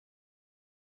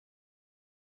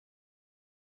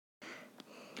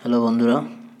Hello বন্ধুরা,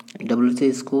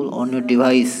 WBCS school on your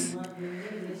device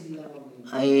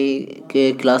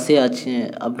এই ক্লাসে আছে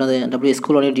আপনাদের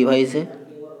স্কুল অন ইউর ডিভাইসে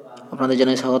আপনাদের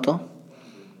জানাই স্বাগত।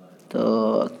 তো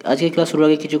আজকে ক্লাস শুরুর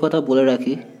আগে কিছু কথা বলে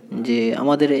রাখি যে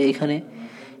আমাদের এইখানে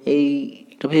এই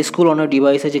স্কুল অন ইউর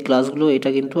ডিভাইসে যে ক্লাসগুলো, এটা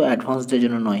কিন্তু অ্যাডভান্সদের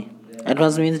জন্য নয়।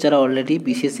 অ্যাডভান্স মিনস যারা অলরেডি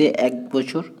বিসিএসে 1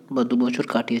 বছর বা 2 বছর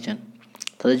কাটিয়েছেন,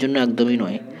 তাদের জন্য একদমই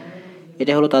নয়।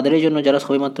 এটা হলো তাদেরই জন্য যারা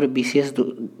সবেমাত্র বিসিএস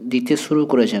দিতে শুরু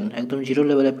করেছেন, একদম জিরো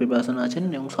লেভেলের প্রিপারেশন আছেন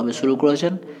এবং সবে শুরু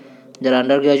করেছেন। যারা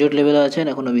আন্ডার গ্র্যাজুয়েট লেভেলে আছেন,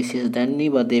 এখনও বিসিএস দেননি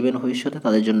বা দেবেন ভবিষ্যতে,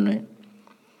 তাদের জন্যই।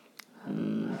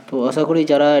 তো আশা করি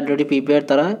যারা অলরেডি প্রিপেয়ার,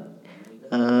 তারা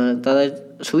তাদের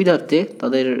সুবিধার্থে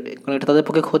তাদের এটা তাদের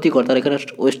পক্ষে ক্ষতিকর। তারা এখানে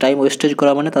টাইম ওয়েস্টেজ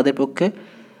করা মানে তাদের পক্ষে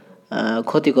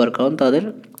ক্ষতিকর, কারণ তাদের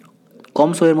কম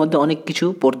সময়ের মধ্যে অনেক কিছু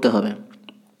পড়তে হবে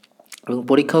এবং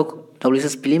পরীক্ষাও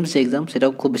WBCS প্রিলিমস যে এক্সাম,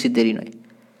 সেটাও খুব বেশি দেরি নয়।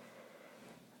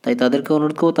 তাই তাদেরকে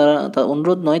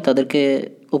অনুরোধ নয়, তাদেরকে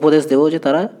উপদেশ দেবো যে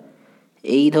তারা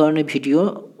এই ধরনের ভিডিও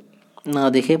না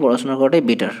দেখে পড়াশোনা করাটাই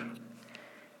বেটার।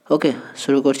 ওকে,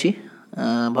 শুরু করছি।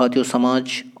 ভারতীয় সমাজ,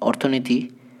 অর্থনীতি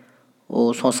ও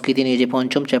সংস্কৃতি নিয়ে যে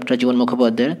পঞ্চম চ্যাপ্টার জীবন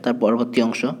মুখোপাধ্যায়ের, তার পরবর্তী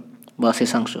অংশ বা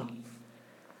শেষাংশ।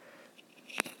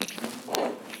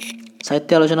 সাহিত্য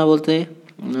আলোচনা বলতে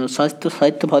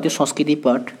সাহিত্য ভারতীয় সংস্কৃতি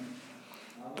পাঠ।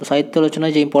 তো সাহিত্য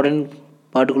আলোচনায় যে ইম্পর্টেন্ট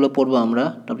পার্টগুলো পড়বো আমরা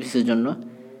WBCS জন্য,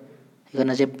 এখানে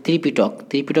আছে ত্রিপিটক।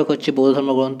 ত্রিপিটক হচ্ছে বৌদ্ধ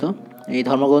ধর্মগ্রন্থ। এই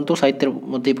ধর্মগ্রন্থ সাহিত্যের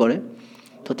মধ্যেই পড়ে।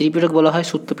 তো ত্রিপিটক বলা হয়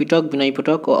সূত্রপিটক, বিনয়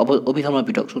পিটক ও অভিধর্ম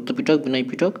পিটক। সূত্রপিটক, বিনয়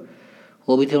পিটক ও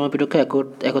অভিধর্ম পিটককে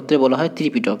একত্রে বলা হয়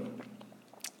ত্রিপিটক।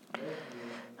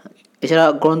 এছাড়া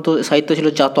সাহিত্য ছিল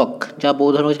জাতক, যা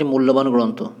বৌদ্ধ ধর্মের একটি মূল্যবান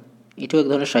গ্রন্থ। এটিও এক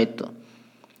ধরনের সাহিত্য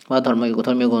বা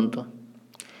ধর্মীয় গ্রন্থ।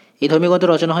 এই ধর্মীয় গ্রন্থ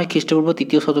রচনা হয় খ্রিস্টপূর্ব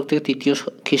 3য় শতক থেকে 3য়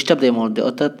খ্রিস্টাব্দের মধ্যে,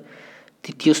 অর্থাৎ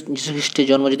 3য় যীশু খ্রিস্টের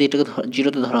জন্ম যদি এটাকে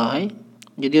জিরোতে ধরা হয়,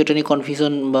 যদিও এটা নিয়ে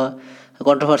কনফিউশন বা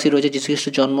কন্ট্রোভার্সি রয়েছে যীশু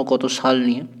খ্রিস্টের জন্ম কত সাল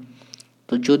নিয়ে।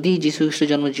 তো যদি যীশু খ্রিস্টের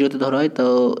জন্ম জিরোতে ধরা হয়, তো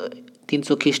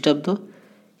 300 খ্রিস্টাব্দ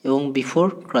এবং বিফোর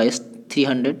ক্রাইস্ট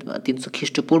 300 বা 300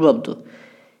 খ্রিস্টপূর্বাব্দ,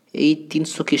 এই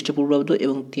 300 খ্রিস্টপূর্বাব্দ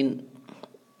এবং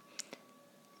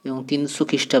 300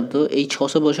 খ্রিস্টাব্দ, এই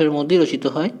 600 বছরের মধ্যেই রচিত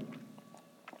হয়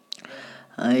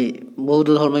এই বৌদ্ধ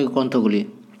ধর্মের গ্রন্থগুলি।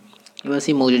 এবার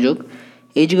সেই মৌর্য যুগ,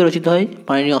 এই যুগে রচিত হয়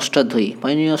পাণিনি অষ্টাধ্যায়ী।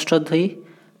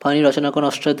 পাণিনি রচনা করেন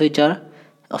অষ্টাধ্যায়ী, যার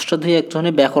অষ্টাধ্যায়ী এক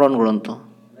ধরনের ব্যাকরণ গ্রন্থ।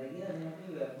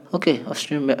 ওকে,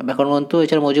 ব্যাকরণ গ্রন্থ।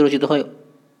 এছাড়া মৌর্য রচিত হয়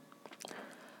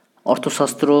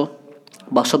অর্থশাস্ত্র,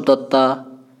 বাসবদত্তা।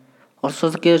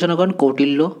 অর্থশাস্ত্র কে রচনা করেন?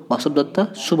 কৌটিল্য, বাসবদত্তা,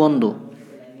 সুবন্ধু।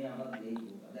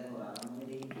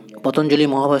 পতঞ্জলি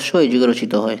মহাভাষ্য এই যুগে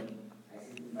রচিত হয়।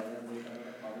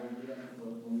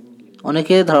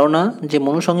 অনেকের ধারণা যে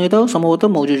মনুসংহিতাও সম্ভবত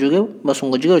মৌর্য যুগে বা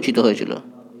শুঙ্গ যুগে রচিত হয়েছিল।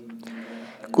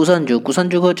 কুষাণ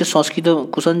যুগ হচ্ছে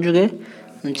কুষাণ যুগে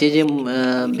যে যে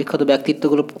বিখ্যাত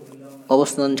ব্যক্তিত্বগুলো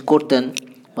অবস্থান করতেন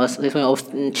বা সেই সময়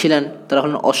ছিলেন, তারা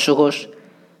হলেন অশ্বঘোষ,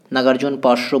 নাগার্জুন,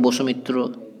 পার্শ্ব, বসুমিত্র,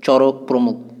 চরক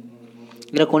প্রমুখ।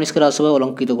 এরা কনিষ্কের রাজসভায়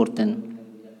অলঙ্কৃত করতেন।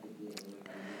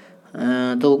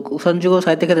 তো কুষাণ যুগ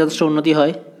সাহিত্যের ক্ষেত্রে যথেষ্ট উন্নতি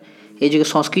হয়। এই যুগে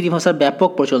সংস্কৃত ভাষার ব্যাপক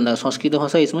প্রচলন দেখা, সংস্কৃত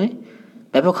ভাষা এই সময়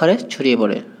ব্যাপক হারে ছড়িয়ে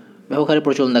পড়ে, ব্যাপক হারে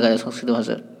প্রচলন দেখা যায় সংস্কৃত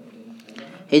ভাষার।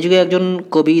 এই যুগে একজন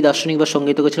কবি, দার্শনিক বা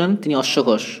সঙ্গীতজ্ঞ ছিলেন, তিনি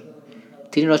অশ্বঘোষ।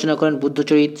 তিনি রচনা করেন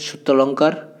বুদ্ধচরিত,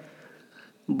 সূত্রালঙ্কার,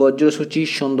 বজ্রসূচি,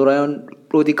 সুন্দরায়ণ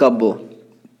প্রভৃতি কাব্য।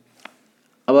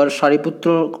 আবার সারিপুত্র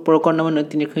প্রকর নামে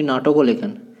তিনি একটি নাটকও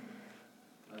লেখেন।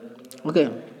 ওকে,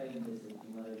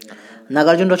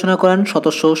 নাগার্জুন রচনা করেন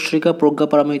শতসহস্রিকা,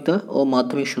 প্রজ্ঞাপারমিতা ও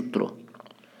মাধ্যমিক সূত্র।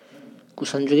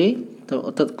 কুষাণ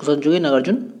যুগেই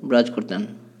নাগার্জুন বিরাজ করতেন।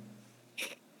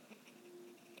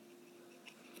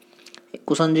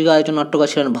 কুষাণ যুগে আরেকজন নাট্যকার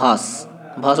ছিলেন ভাস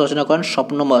রচনা করেন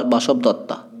স্বপ্ন বাসব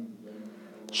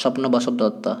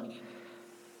দত্তা।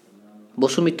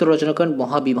 বসুমিত্র রচনা করেন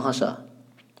মহাবিভাষা।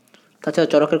 তাছাড়া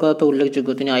চরকের কথা তো উল্লেখযোগ্য,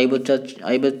 তিনি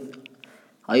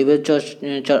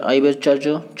আয়ুবেদচার্য।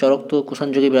 চরক তো কুষাণ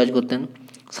যুগে বিরাজ করতেন।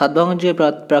 সাতবাহন যুগে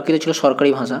প্রাকৃত ছিল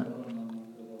সরকারি ভাষা।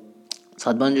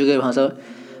 সাতবাহন যুগের ভাষা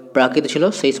প্রাকৃত ছিল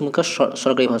সেই সময়কার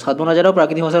সরকারি ভাষা। সাতবাহন রাজারাও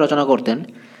প্রাকৃতিক ভাষা রচনা করতেন।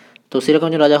 তো সেরকম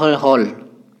একজন রাজা হলেন হল।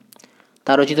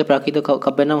 তার রচিত প্রাকৃত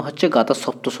কাব্যের নাম হচ্ছে গাথা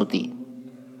সপ্তশতী।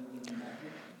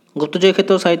 গুপ্তযুগের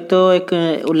ক্ষেত্রেও সাহিত্য এক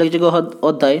উল্লেখযোগ্য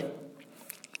অধ্যায়।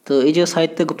 তো এই যে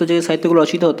গুপ্তযুগের সাহিত্যগুলো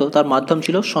রচিত হতো, তার মাধ্যম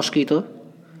ছিল সংস্কৃত।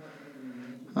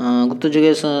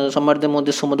 গুপ্তযুগের সম্রাটদের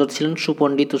মধ্যে সোমদত্ত ছিলেন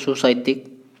সুপণ্ডিত ও সুসাহিত্যিক।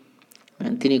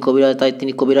 তিনি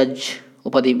কবিরাজ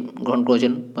উপাধি গ্রহণ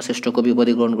করেছেন বা শ্রেষ্ঠ কবি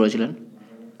উপাধি গ্রহণ করেছিলেন।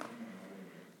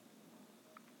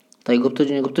 তাই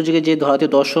গুপ্তযুগে যে ভারতীয়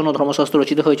দর্শন ও ধর্মশাস্ত্র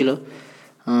রচিত হয়েছিল,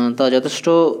 তা যথেষ্ট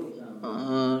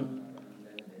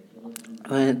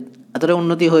এতটা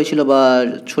উন্নতি হয়েছিল বা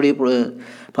ছড়িয়ে পড়ে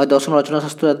প্রায় দর্শন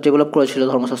রচনাশাস্ত্র ডেভেলপ করেছিল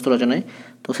ধর্মশাস্ত্র রচনায়।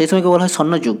 তো সেই সময়কে বলা হয়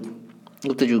স্বর্ণযুগ,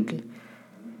 গুপ্ত যুগকে।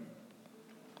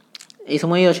 এই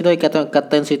সময়ই রচিত হয়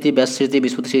কাত্যায়ন স্মৃতি, ব্যাস স্মৃতি,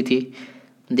 বিস্মৃতি স্মৃতি,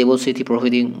 দেবস্মৃতি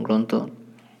প্রভৃতি গ্রন্থ।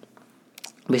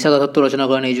 বিশাখা দত্ত রচনা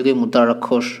করেন এই যুগে মুদ্রা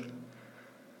রাক্ষস।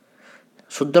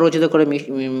 শুদ্ধ রচিত করে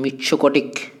মিচ্ছকটিক।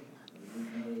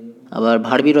 আবার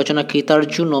ভারবী রচনা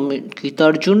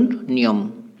কৃতার্জুন নিয়ম।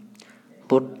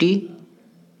 ভট্টি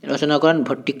রচনা করেন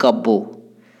ভট্টি কাব্য।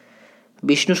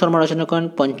 বিষ্ণু শর্মা রচনা করেন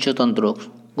পঞ্চতন্ত্র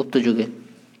গুপ্ত যুগে।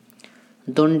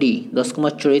 দণ্ডী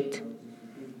দশকুমার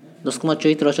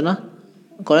চরিত রচনা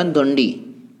করেন দণ্ডী।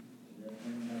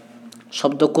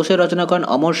 শব্দকোষের রচনা করেন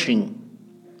অমর সিং।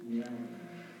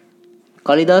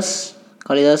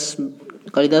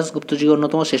 কালিদাস গুপ্ত যুগের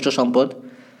অন্যতম শ্রেষ্ঠ সম্পদ।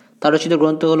 তার রচিত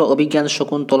গ্রন্থ হল অভিজ্ঞান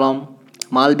শকুন্তলম,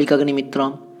 মালবিকাগ্নি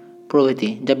মিত্রম প্রভৃতি,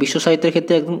 যা বিশ্ব সাহিত্যের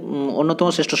ক্ষেত্রে একদম অন্যতম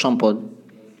শ্রেষ্ঠ সম্পদ।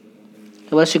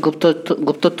 এবার সে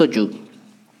গুপ্তোত্তর যুগ।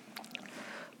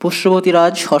 পুষ্যবতী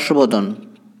রাজ হর্ষবর্ধন,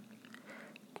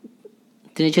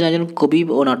 তিনি ছিলেন একজন কবি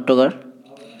ও নাট্যকার।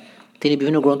 তিনি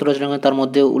বিভিন্ন গ্রন্থ রচনা করেন, তার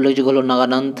মধ্যে উল্লেখযোগ্য হল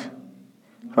নাগানন্দ,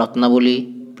 রত্নাবলী,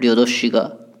 প্রিয়দর্শিকা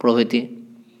প্রভৃতি।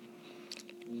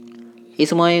 এই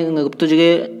সময় গুপ্ত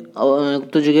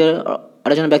যুগের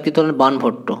আরেকজন ব্যক্তিত্ব হলেন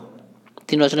বাণভট্ট।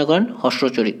 তিনি রচনা করেন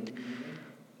হর্ষচরিত।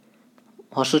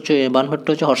 বাণভট্ট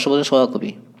হচ্ছে হর্ষবর্ধনের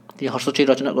সভাকবি, তিনি হর্ষচরিত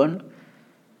রচনা করেন।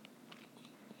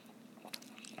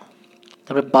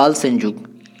 তারপরে পাল সেন যুগ।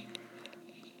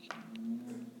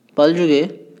 পাল যুগে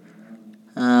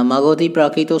মাগধী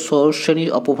প্রাকৃত সৌর শ্রেণী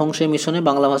অপভ্রংশের মিশনে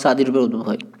বাংলা ভাষা আদিরূপের উদ্ভব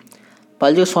হয়।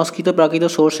 পাল যুগে সংস্কৃত প্রাকৃত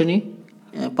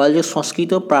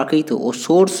ও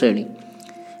সৌর শ্রেণী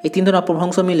এই তিন ধরনের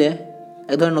অপভ্রংশ মিলে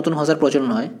এক ধরনের নতুন ভাষার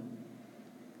প্রচলন হয়,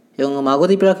 এবং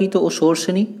মাগধী প্রাকৃত ও সৌর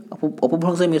শ্রেণী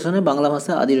অপভ্রংশের মিশনে বাংলা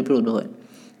ভাষা আদিরূপের উদ্ভব হয়।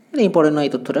 এটা ইম্পর্টেন্ট নয়,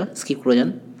 এই তথ্যটা স্কিপ করে যান।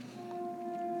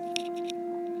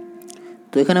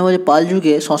 তো এখানে বলছে পাল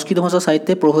যুগে সংস্কৃত ভাষা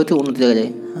সাহিত্যে প্রভূত উন্নতি দেখা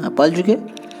যায়। পাল যুগে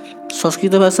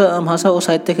সংস্কৃত ভাষা ও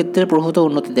সাহিত্যের ক্ষেত্রে প্রভূত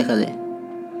উন্নতি দেখা যায়।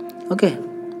 ওকে,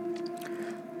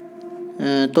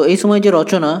 তো এই সময় যে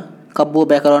রচনা, কাব্য,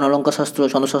 ব্যাকরণ, অলঙ্কার শাস্ত্র,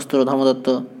 ছন্দশাস্ত্র, ধর্মতত্ত্ব,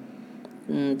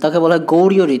 তাকে বলা হয়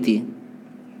গৌড়ীয় রীতি।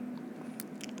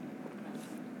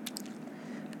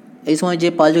 এই সময় যে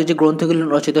পাল যুগে যে গ্রন্থগুলি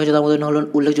রচিত হয়েছে তার মধ্যে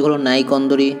উল্লেখযোগ্য হল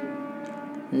ন্যায়কন্দরী,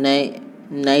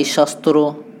 ন্যায়শাস্ত্র,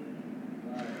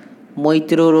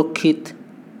 মৈত্রেয়রক্ষিত,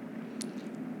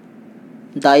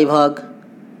 দায়ভাগ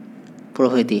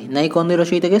প্রভৃতি। ন্যায়কন্দরী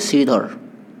রচয়িতাকে শ্রীধর।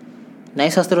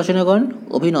 ন্যায়শাস্ত্র রচনা করেন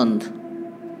অভিনন্দ।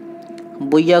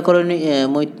 বৈয়াকরণী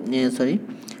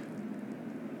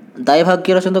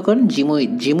দায়ভাগ্যে রচনা করেন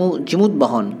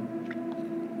জিমুদ্বাহন।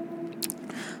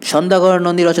 সন্ধ্যাকর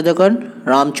নন্দী রচনা করেন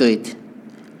রামচরিত।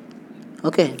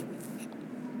 ওকে,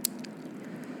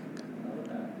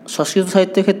 সংস্কৃত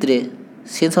সাহিত্যের ক্ষেত্রে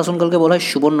সেন শাসনকালকে বলা হয়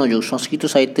সুবর্ণযুগ। সংস্কৃত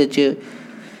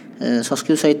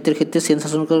সাহিত্যের ক্ষেত্রে সেন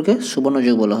শাসনকালকে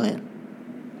সুবর্ণযুগ বলা হয়।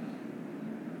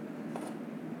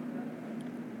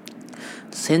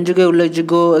 সেন যুগে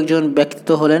উল্লেখযোগ্য একজন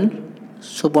ব্যক্তিত্ব হলেন,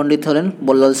 সুপণ্ডিত হলেন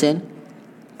বল্লাল সেন।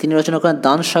 তিনি রচনা করেন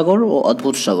দান সাগর ও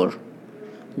অদ্ভুত সাগর,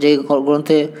 যে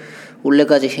গ্রন্থে উল্লেখ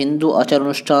আছে হিন্দু আচার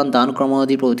অনুষ্ঠান, দান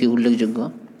কর্মাদি প্রভৃতি উল্লেখযোগ্য।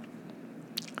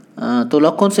 তো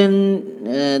লক্ষণ সেন,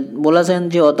 বলা সেন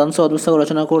যে দান অদ্ভুত সাগর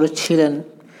রচনা করেছিলেন,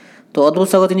 তো অদ্ভুত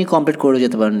সাগর তিনি কমপ্লিট করে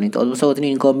যেতে পারেননি, তো অদ্ভুত সাগর তিনি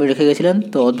ইনকমপ্লিট রেখে গেছিলেন।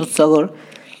 তো অদ্ভুত সাগর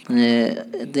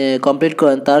কমপ্লিট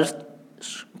করেন তার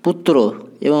পুত্র,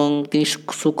 এবং তিনি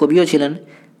সুকবিও ছিলেন,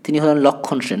 তিনি হলেন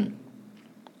লক্ষণ সেন।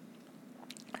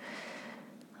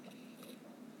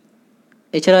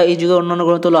 এছাড়া এই যুগের অন্যান্য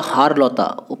গ্রন্থ হল হারলতা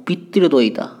ও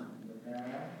পিতৃদ্বৈতা।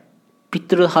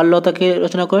 হারলতাকে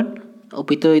রচনা করেন ও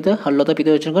হারলতা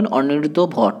রচনা করেন অনিরুদ্ধ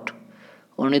ভট্ট।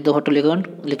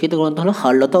 লিখিত গ্রন্থ হল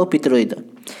হারলতা ও পিতৃদ্বৈতা।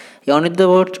 এই অনিরুদ্ধ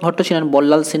ভট্ট ছিলেন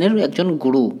বল্লাল সেনের একজন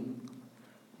গুরু।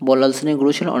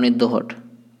 ছিলেন অনিরুদ্ধ ভট্ট।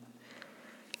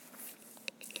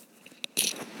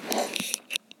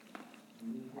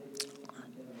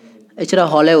 এছাড়া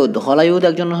হলায়ুদ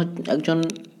একজন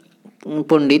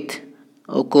পণ্ডিত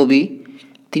ও কবি,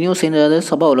 তিনিও সেন রাজাদের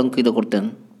সভা অলঙ্কৃত করতেন।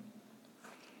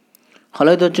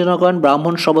 হলায়ুদ রচনা করেন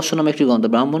ব্রাহ্মণ সর্বস্ব নামে একটি গ্রন্থ,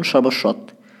 ব্রাহ্মণ সর্বস্বত।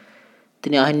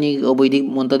 তিনি আহিনিক ও বৈদিক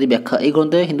মন্ত্রাদি ব্যাখ্যা, এই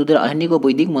গ্রন্থে হিন্দুদের আহিনিক ও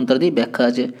বৈদিক মন্ত্রাদি ব্যাখ্যা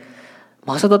আছে।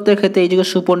 ভাষাতত্ত্বের ক্ষেত্রে এই যুগে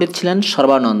সুপণ্ডিত ছিলেন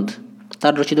সর্বানন্দ,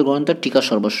 তার রচিত গ্রন্থ টিকা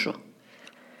সর্বস্ব।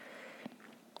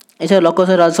 এছাড়া লক্ষণ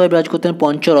সেন রাজসভায় বিরাজ করতেন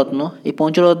পঞ্চরত্ন। এই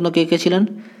পঞ্চরত্ন কে কে ছিলেন?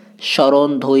 শরণ,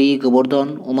 ধৈ, গোবর্ধন,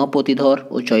 উমাপতিধর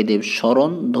ও জয়দেব।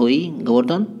 শরণ, ধৈ,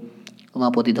 গোবর্ধন,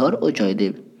 উমাপতিধর ও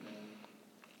জয়দেব।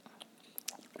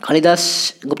 কালিদাস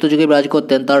গুপ্ত যুগে বিরাজ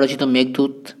করতেন, তার রচিত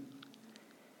মেঘদূত।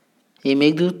 এই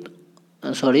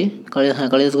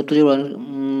কালিদাস গুপ্ত যুগে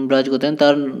বিরাজ করতেন,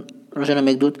 তার রচনা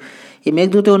মেঘদূত। এই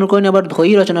মেঘদূতে অনুকরণে আবার ধৈ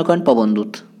রচনা করেন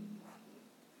পবনদূত।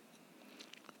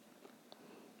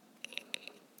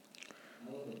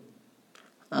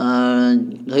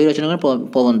 ধৈ রচনা করেন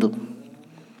পবনদূত।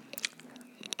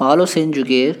 পাল ও সেন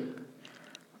যুগের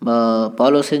বা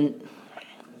পাল ও সেন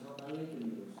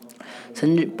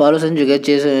যুগের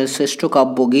যে শ্রেষ্ঠ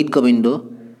কাব্য গীত গোবিন্দ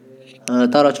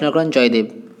তা রচনা করেন জয়দেব।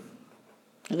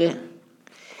 ওকে,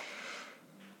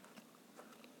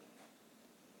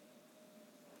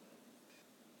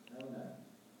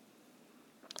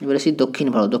 এবার আসি দক্ষিণ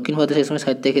ভারত। দক্ষিণ ভারতে সেই সময়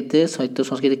সাহিত্যের ক্ষেত্রে সাহিত্য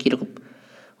সংস্কৃতি কীরকম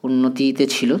উন্নতিতে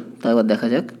ছিল তা এবার দেখা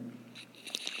যাক।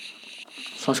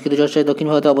 সংস্কৃতি চর্চায় দক্ষিণ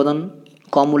ভারতের অবদান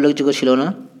কম উল্লেখযোগ্য ছিল না।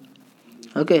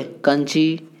 ওকে, কাঞ্চি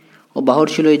ও বাহর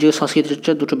ছিল এই যুগের সংস্কৃতি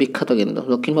চর্চার দুটো বিখ্যাত কেন্দ্র।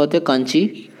 দক্ষিণ ভারতে কাঞ্চি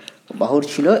ও বাহর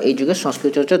ছিল এই যুগের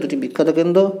সংস্কৃতি চর্চার দুটি বিখ্যাত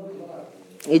কেন্দ্র।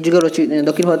 এই যুগে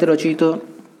দক্ষিণ ভারতে রচিত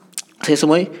সে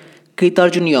সময়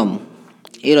কৃতার্জুনিয়ম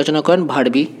এই রচনা করেন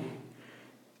ভারবি।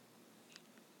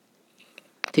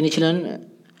 তিনি ছিলেন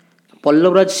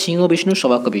পল্লবরাজ সিংহ বিষ্ণুর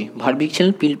সভাকবি। ভারবি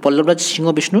ছিলেন পল্লবরাজ সিংহ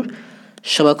বিষ্ণুর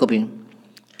সভাকবি।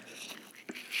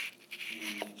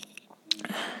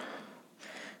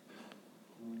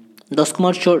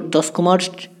 দশকুমার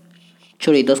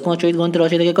চরিত গ্রন্থের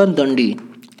রচয়িতাকে করেন দণ্ডী।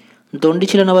 দণ্ডী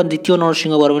ছিলেন আবার দ্বিতীয়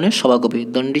নরসিংহ বর্মনের সভাকবি।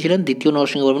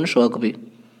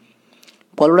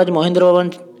 পল্লবরাজ মহেন্দ্র বর্মন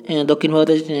দক্ষিণ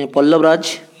ভারতের পল্লব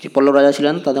রাজা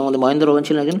ছিলেন, তাদের মধ্যে মহেন্দ্র বর্মন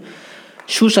ছিলেন একজন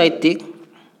সুসাহিত্যিক।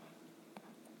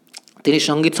 তিনি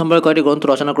সঙ্গীত সম্পর্কে কয়েকটি গ্রন্থ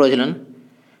রচনা করেছিলেন।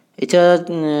 এছাড়া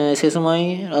সে সময়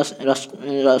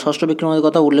ষষ্ঠ বিক্রমাদিত্যের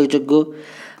কথা উল্লেখযোগ্য,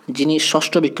 যিনি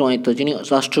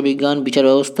রাষ্ট্রবিজ্ঞান, বিচার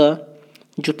ব্যবস্থা,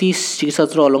 জ্যোতিষ,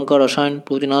 চিকিৎসাশাস্ত্র, অলঙ্কার, রসায়ন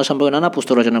প্রভৃতি নানা সম্পর্কে নানা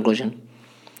পুস্তক রচনা করেছেন।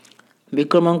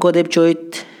 বিক্রমাঙ্কদেব চরিত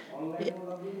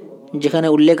যেখানে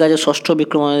উল্লেখ আছে ষষ্ঠ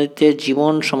বিক্রমাদিত্যের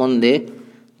জীবন সম্বন্ধে,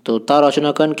 তো তার রচনা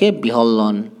করেন কে?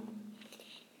 বিহল্লন।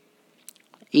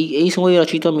 এই সময়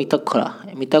রচিত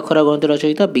মিতাক্ষরা গ্রন্থের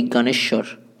রচয়িতা বিজ্ঞানেশ্বর।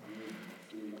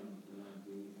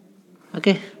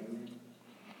 ওকে,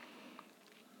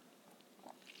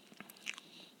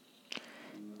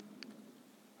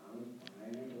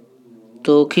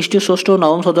 তো খ্রিস্টীয় ষষ্ঠ ও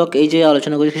নবম শতক এই যে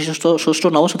আলোচনা করেছি, খ্রিস্টীয় ষষ্ঠ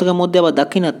নবম শতকের মধ্যে আবার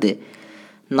দাক্ষিণাত্যে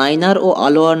নাইনার ও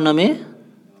আলোয়ার নামে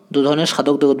দু ধরনের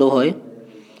সাধকদের উদ্ভব হয়।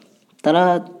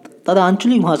 তারা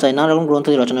আঞ্চলিক ভাষায় নানা রকম গ্রন্থ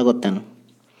রচনা করতেন।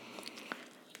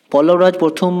 পল্লবরাজ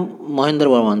প্রথম মহেন্দ্র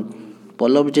বর্মন,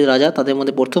 পল্লব যে রাজা তাদের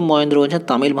মধ্যে প্রথম মহেন্দ্র বর্মন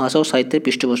তামিল ভাষা ও সাহিত্যের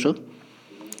পৃষ্ঠপোষক।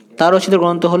 তার রচিত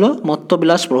গ্রন্থ হল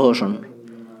মত্তবিলাস প্রহসন।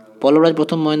 পল্লবরাজ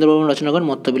প্রথম মহেন্দ্র বর্মন রচনা করেন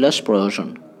মত্তবিলাস প্রহসন।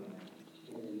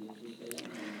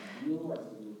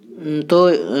 তো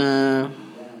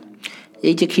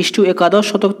এই যে খ্রিস্টীয় একাদশ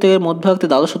শতক থেকে মধ্যভাগ থেকে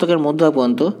দ্বাদশ শতকের মধ্যভাগ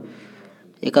পর্যন্ত,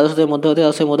 একাদশ শতকের মধ্যভাগ থেকে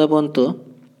দ্বাদশ মধ্যভাগ পর্যন্ত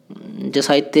যে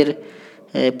সাহিত্যের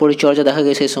পরিচর্যা দেখা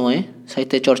গেছে, সেই সময়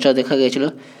সাহিত্যের চর্চা দেখা গিয়েছিল।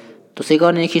 তো সেই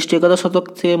কারণে খ্রিস্টীয় একাদশ শতক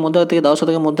থেকে মধ্যভাগ থেকে দ্বাদশ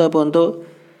শতকের মধ্যভাগ পর্যন্ত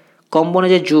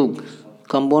কম্বনের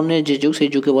যে যুগ সেই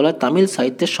যুগকে বলা হয় তামিল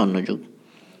সাহিত্যের স্বর্ণযুগ।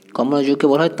 কম্বনের যুগকে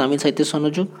বলা হয় তামিল সাহিত্যের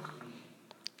স্বর্ণযুগ।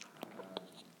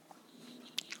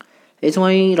 এই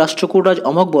সময় রাষ্ট্রকূট রাজ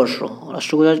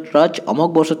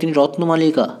অমোঘবর্ষ তিনি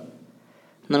রত্নমালিকা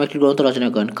নামে একটি গ্রন্থ রচনা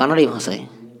করেন কানাড়ি ভাষায়।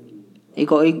 এই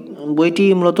বইটি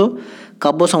মূলত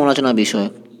কাব্য সমালোচনা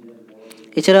বিষয়ক।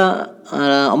 এছাড়া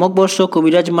অমোঘবর্ষ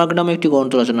কবিরাজ মার্গ নামে একটি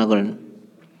গ্রন্থ রচনা করেন।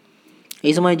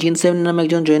 এই সময় জিনসেন নামে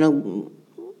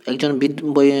একজন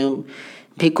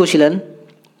ভিক্ষু ছিলেন।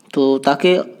 তো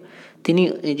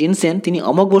তিনি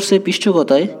অমোঘবর্ষের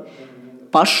পৃষ্ঠপোষকতায়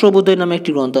পার্শ্ব অভ্যুদয় নামে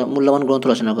একটি মূল্যবান গ্রন্থ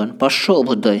রচনা করেন, পার্শ্ব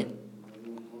অভ্যুদয়।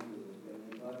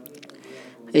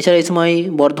 এছাড়া এই সময়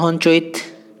বর্ধমান চৈত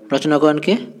রচনা করেন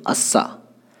কে? আস্যা।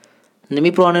 নেমি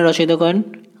পুরাণের রচয়িতা করেন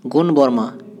গুণ বর্মা।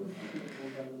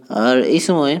 আর এই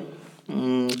সময়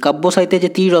কাব্য সাহিত্যে যে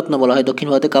ত্রিরত্ন বলা হয়, দক্ষিণ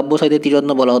ভারতে কাব্য সাহিত্যে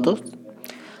ত্রিরত্ন বলা হতো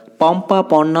পম্পা,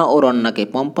 পর্ণা ও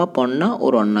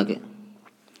রণ্যাকে।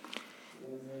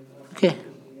 ওকে,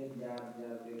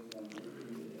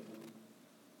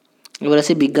 এবার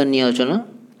আসি বিজ্ঞান নিয়ে আলোচনা।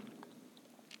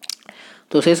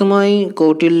 তো সেই সময়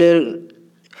কৌটিল্যের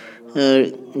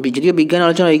যদিও বিজ্ঞান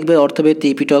আলোচনা ঋগ্বেদ, অর্থবেদ,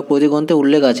 ত্রিপিটক প্রভৃতি গ্রন্থে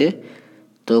উল্লেখ আছে,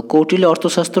 তো কৌটিল্যের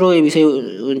অর্থশাস্ত্র এই বিষয়ে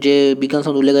যে বিজ্ঞান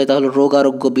সম্বন্ধে উল্লেখ আছে তা হলো রোগ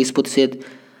আরোগ্য, বিষ প্রতিষেধ,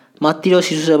 মাতৃ ও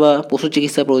শিশু সেবা, পশু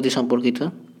চিকিৎসা প্রভৃতি সম্পর্কিত।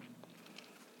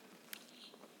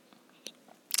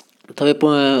 তবে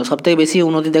সবথেকে বেশি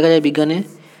উন্নতি দেখা যায় বিজ্ঞানে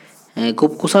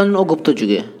কুষাণ ও গুপ্ত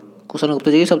যুগে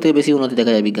সবথেকে বেশি উন্নতি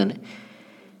দেখা যায় বিজ্ঞানে।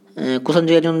 কুষাণ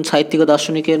যুগে একজন সাহিত্যিক ও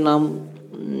দার্শনিকের নাম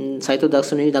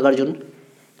নাগার্জুন,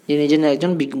 যিনি নিজের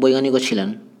একজন বৈজ্ঞানিকও ছিলেন।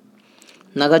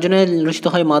 নাগার্জুনের রচিত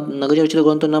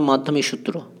গ্রন্থের নাম মাধ্যমিক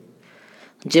সূত্র,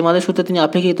 যে মাধ্যমিক সূত্রে তিনি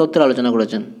আপেক্ষিক তত্ত্বের আলোচনা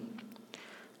করেছেন।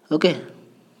 ওকে,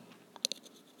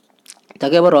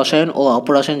 তাকে আবার রসায়ন ও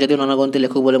অপরসায়ন জাতীয় নানা গ্রন্থের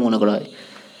লেখক বলে মনে করা হয়।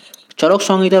 চরক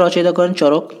সংহিতা রচয়িতা করেন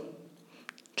চরক।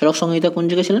 চরক সংহিতা কোন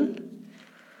যুগে ছিলেন?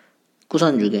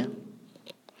 কুষাণ যুগে।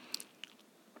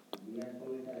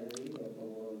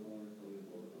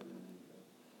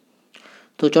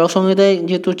 তো চরক সংহিতায়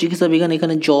যেহেতু চিকিৎসা বিজ্ঞান,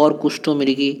 এখানে জ্বর, কুষ্ঠ,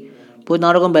 মৃগী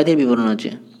নানা রকম ব্যাধির বিবরণ আছে।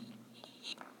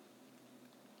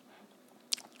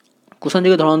 কুষাণ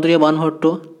যুগে ধন্বন্তরী বানভট্ট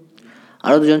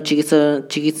আরও দুজন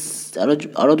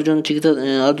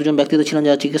আরও দুজন ব্যক্তিত্ব ছিলেন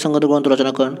যারা চিকিৎসা সংক্রান্ত গ্রন্থ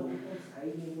রচনা করেন।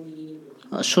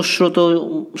 সুশ্রুত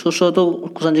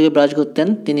কুষাণ যুগে বিরাজ করতেন।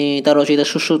 তিনি তার রচয়িতা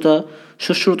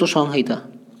সুশ্রুত সংহিতা।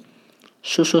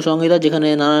 সংহিতা যেখানে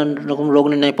নানান রকম রোগ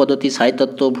নির্ণয় পদ্ধতি,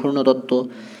 সাহিত্যতত্ত্ব, ভ্রূণতত্ত্ব,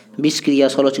 বিষক্রিয়া,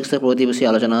 শল্যচিকিৎসা প্রভৃতি বিষয়ে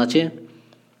আলোচনা আছে।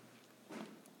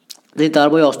 তিনি তার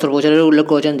বই অস্ত্রোপচারের উল্লেখ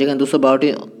করেছেন, যেখানে 212টি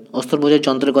অস্ত্রোপচার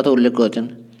যন্ত্রের কথা উল্লেখ করেছেন।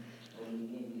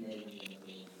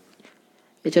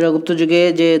 এছাড়া গুপ্ত যুগে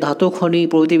যে ধাতু, খনি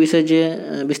প্রভৃতি বিষয়ে যে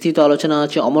বিস্তৃত আলোচনা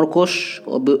আছে অমরকোষ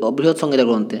ও বৃহৎ সংহিতা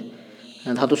গ্রন্থে।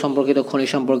 ধাতু সম্পর্কিত, খনি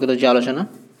সম্পর্কিত যে আলোচনা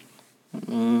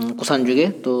কুষাণ যুগে,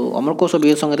 তো অমরকোষ ও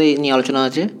বৃহৎ সংহিতা নিয়ে আলোচনা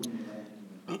আছে।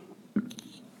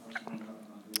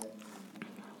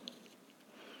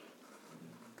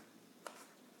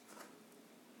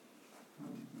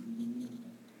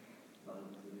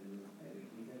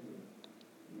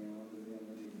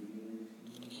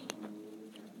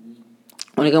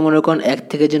 অনেকে মনে করেন 1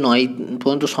 থেকে যে 9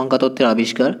 পর্যন্ত সংখ্যাতত্ত্বের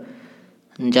আবিষ্কার,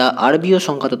 যা আরবীয়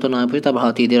সংখ্যাতত্ত্ব নামে পরিচিত, তা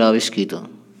ভারতীয়দের আবিষ্কৃত।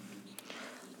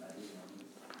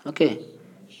 ওকে,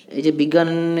 এই যে বিজ্ঞান,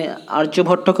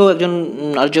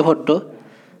 আর্যভট্ট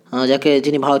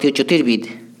যিনি ভারতীয় জ্যোতির্বিদ,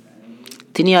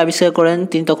 তিনি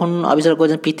তখন আবিষ্কার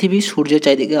করেছেন পৃথিবী সূর্যের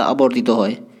চারিদিকে আবর্তিত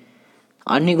হয়।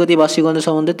 আহ্নিক গতি, বার্ষিক গতি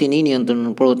সম্বন্ধে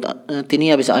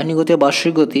আহ্নিক গতি ও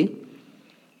বার্ষিক গতি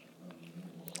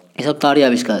এসব তারই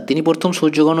আবিষ্কার। তিনি প্রথম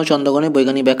সূর্যগণ ও চন্দ্রগণের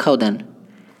বৈজ্ঞানিক ব্যাখ্যাও দেন।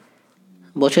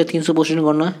 বছরে 325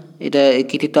 গণনা, এটা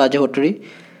কৃতিত্ব আর্যভট্টেরই।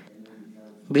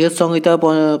 বৃহৎ সংহিতা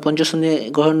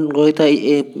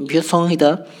বৃহৎ সংহিতা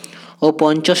ও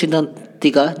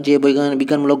পঞ্চসিদ্ধান্তিকা যে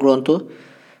বিজ্ঞানমূলক গ্রন্থ,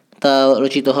 তা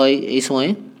রচিত হয় এই সময়ে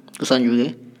কুষাণ যুগে।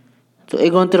 তো এই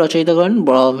গ্রন্থের রচয়িতা করেন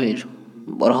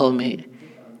বরাহমিহির।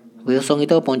 বৃহৎ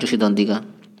সংহিতা ও পঞ্চসিদ্ধান্তিকা।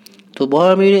 তো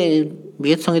বরাহমিহির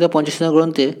বৃহৎ সংহিতা পঞ্চসিদ্ধান্ত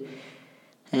গ্রন্থে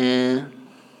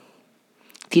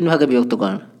 3 ভাগে বিভক্ত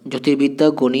করেন: জ্যোতির্বিদ্যা,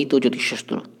 গণিত ও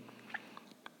জ্যোতিষশাস্ত্র।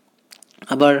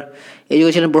 আবার এই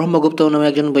যুগে ছিলেন ব্রহ্মগুপ্ত নামে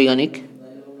একজন বৈজ্ঞানিক,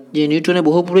 যে নিউটনের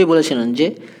বহু পূর্বেই বলেছিলেন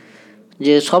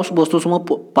যে সব বস্তুসমূহ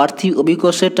পার্থিব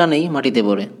অভিকর্ষের টানেই মাটিতে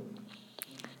পড়ে।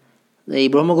 এই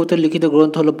ব্রহ্মগুপ্তের লিখিত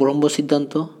গ্রন্থ হলো ব্রহ্ম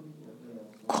সিদ্ধান্ত,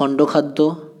 খণ্ডখাদ্য,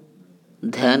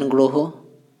 ধ্যান গ্রহ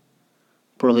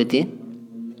প্রভৃতি।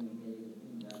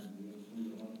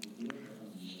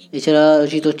 এছাড়া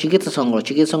রচিত চিকিৎসা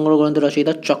সংগ্রহ গ্রন্থের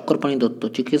রচয়িতা চক্করপাণি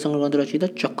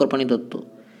দত্ত।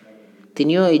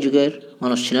 তিনিও এই যুগের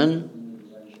মানুষ ছিলেন।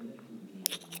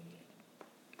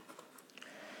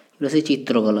 সেই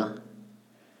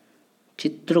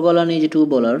চিত্রকলা নিয়ে যেটুকু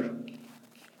বলার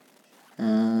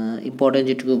ইম্পর্টেন্ট,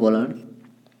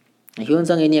 হিউয়েন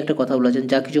সাং এই নিয়ে একটা কথা বলেছেন: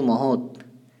 যা কিছু মহৎ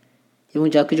এবং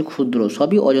যা কিছু ক্ষুদ্র,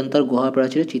 সবই অজন্তার গুহা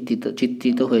প্রাচীরে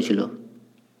চিত্রিত হয়েছিল।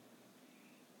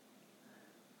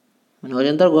 মানে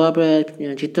অজন্তার গুহা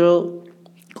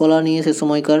চিত্রকলা নিয়ে সে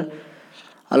সময়কার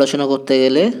আলোচনা করতে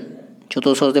গেলে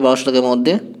 14 শতক থেকে 12 শতকের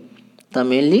মধ্যে, তা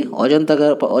মেনলি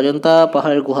অজন্তা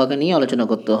পাহাড়ের গুহাকে নিয়ে আলোচনা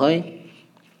করতে হয়।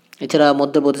 এছাড়া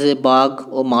মধ্যপ্রদেশে বাঘ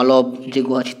ও মালব যে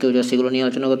গুহা চিত্র, সেগুলো নিয়ে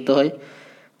আলোচনা করতে হয়।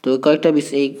 তো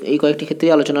এই কয়েকটি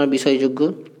ক্ষেত্রেই আলোচনার বিষয়যোগ্য।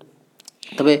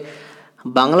 তবে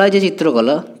বাংলায় যে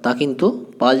চিত্রকলা, তা কিন্তু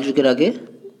পাল যুগের আগে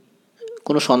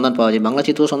কোনো সন্ধান পাওয়া যায়। বাংলা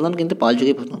চিত্র সন্ধান কিন্তু পাল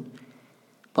যুগে প্রথম।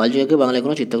 পাল যুগে বাংলায়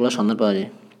কোনো চিত্রকলার সন্ধান পাওয়া যায়।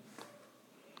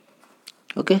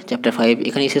 ওকে, চ্যাপ্টার 5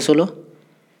 এখানেই শেষ হলো।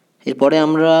 এরপরে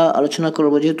আমরা আলোচনা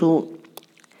করব, যেহেতু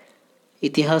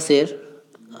ইতিহাসের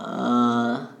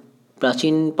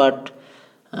প্রাচীন পাঠ,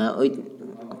 ওই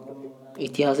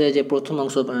ইতিহাসের যে প্রথম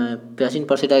অংশ প্রাচীন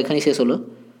পাঠ, সেটা এখানেই শেষ হলো।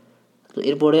 তো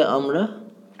এরপরে আমরা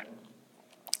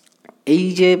এই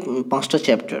যে 5টা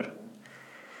চ্যাপ্টার,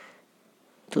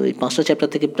 তো এই 5টা চ্যাপ্টার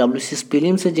থেকে WBCS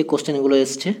প্রিলিমসের যে কোশ্চেনগুলো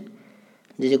এসছে,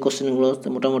 যে কোশ্চেনগুলো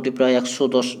মোটামুটি প্রায়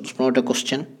 110-15টা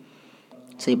কোশ্চেন,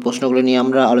 সেই প্রশ্নগুলো নিয়ে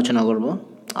আমরা আলোচনা করব।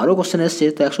 আরও কোশ্চেন এসছে,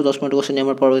 তো 110-15টা কোশ্চেন নিয়ে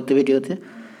আমরা পরবর্তী ভিডিওতে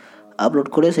আপলোড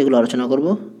করে সেগুলো আলোচনা করব।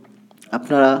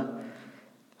 আপনারা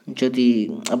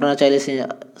চাইলে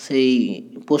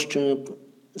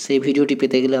সেই ভিডিওটি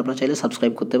পেতে গেলে আপনারা চাইলে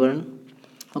সাবস্ক্রাইব করতে পারেন।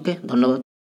 ওকে, ধন্যবাদ।